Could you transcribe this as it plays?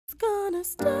gonna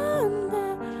stand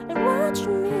there and watch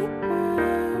me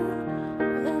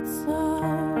burn. That's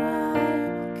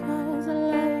alright, because I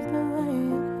like the way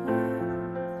it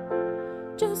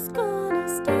hurts. Just gonna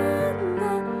stand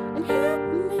there and hear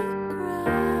me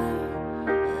cry.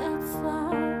 That's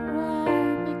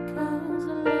alright, because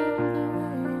I love the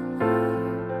way you lie.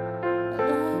 I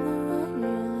love the way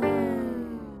you lie.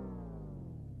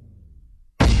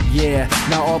 Yeah,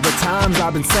 now all the times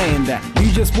I've been saying that you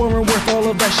just weren't worth all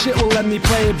of that shit, well let me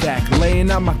play it back. Laying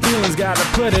out my feelings, gotta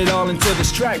put it all into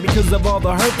this track. Because of all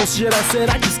the hurtful shit I said,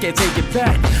 I just can't take it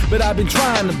back. But I've been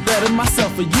trying to better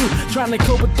myself for you, trying to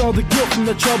cope with all the guilt from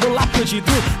the trouble I put you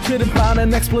through. Couldn't find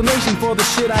an explanation for the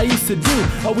shit I used to do.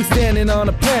 Always standing on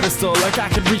a pedestal like I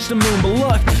could reach the moon. But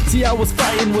look, see I was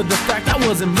fighting with the fact I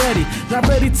wasn't ready. Not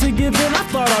ready to give in, I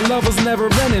thought our love was never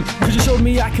ending. Cause you showed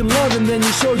me I could love and then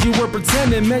you showed you were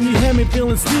pretending. Man, you had me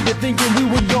feeling stupid, thinking we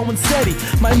were going steady.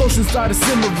 My emotions started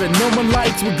simmering, no more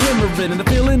lights were glimmering. And the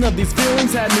feeling of these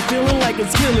feelings had me feeling like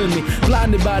it's killing me.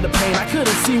 Blinded by the pain, I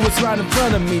couldn't see what's right in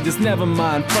front of me. Just never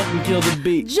mind, fucking kill the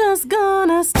beat. Just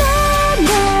gonna stand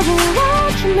there and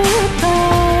watch me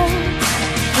burn.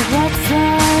 That's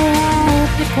alright,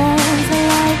 because I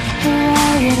like the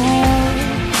way it hurts.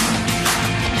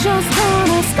 Just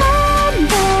gonna stand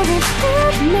there and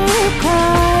hear me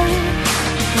cry.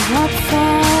 That's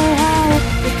alright,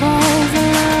 because I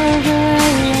love the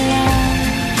way you lie.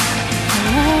 I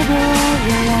love the way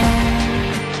you lie.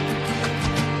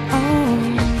 Oh,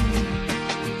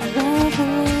 I love the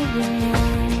way you lie.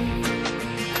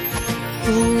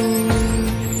 Ooh.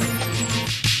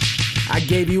 I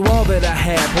gave you all that I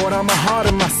had, poured out my heart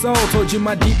and my soul. Told you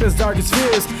my deepest, darkest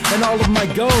fears and all of my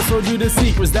goals. Told you the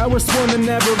secrets that were sworn to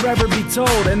never ever be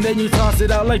told. And then you tossed it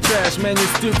out like trash, man, you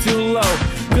stooped too low.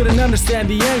 Couldn't understand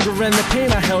the anger and the pain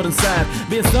I held inside.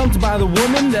 Being stumped by the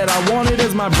woman that I wanted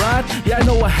as my bride. Yeah, I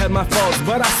know I had my faults,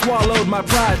 but I swallowed my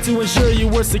pride to ensure you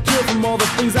were secure from all the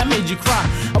things that made you cry.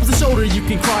 I was a shoulder you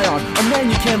can cry on, a man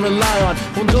you can rely on.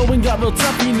 When going got real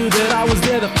tough, you knew that I was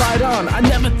there to fight on. I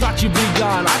never thought you'd be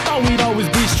gone, I thought we'd always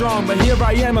be strong. But here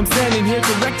I am, I'm standing here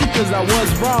corrected cause I was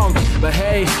wrong. But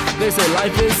hey, they say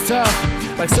life is tough,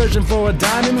 like searching for a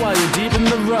diamond while you're deep in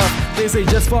the rough. They say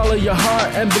just follow your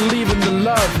heart and believe in the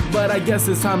love. But I guess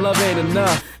this time love ain't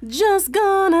enough. Just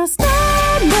gonna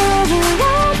stand there and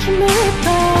watch me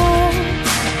burn.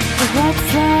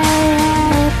 That's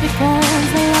alright,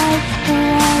 because I like the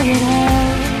way it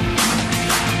hurts.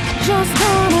 Just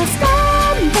gonna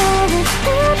stand there and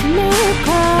hear me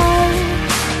cry.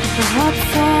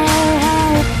 That's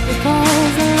alright,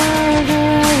 because I love the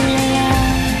way you lie.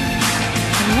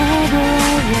 I love the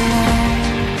way you lie.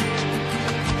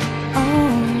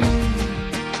 Oh,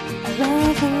 I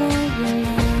love the way you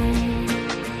lie.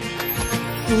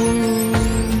 Ooh.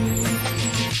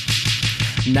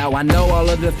 Now I know all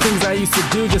of the things I used to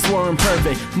do just weren't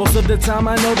perfect. Most of the time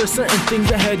I know there's certain things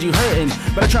that had you hurting.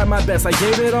 But I tried my best, I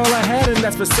gave it all I had and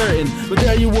that's for certain. But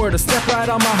there you were, to step right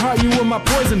on my heart, you were my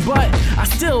poison. But I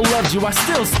still loved you, I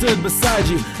still stood beside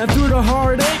you. And through the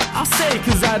heartache, I'll stay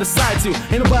cause I decide to.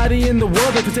 Ain't nobody in the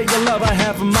world that can take the love I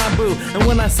have from my boo. And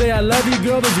when I say I love you,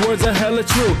 girl, those words are hella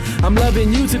true. I'm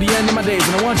loving you to the end of my days,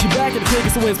 and I want you back at the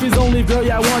quickest of ways. Please don't leave, girl,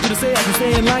 yeah, I want you to say I can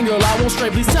stay in line, girl, I won't stray.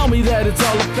 Please tell me that it's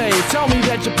all a phase. Tell me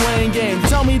that you're playing games.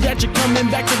 Tell me that you're coming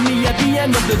back to me at the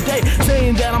end of the day,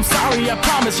 saying that I'm sorry, I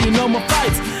promise you no more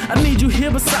fights. I need you here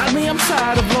beside me, I'm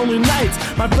tired of lonely nights.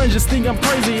 My friends just think I'm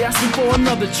crazy, asking for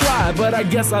another try. But I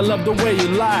guess I love the way you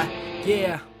lie.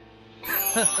 Yeah.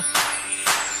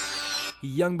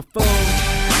 Young Buffoon.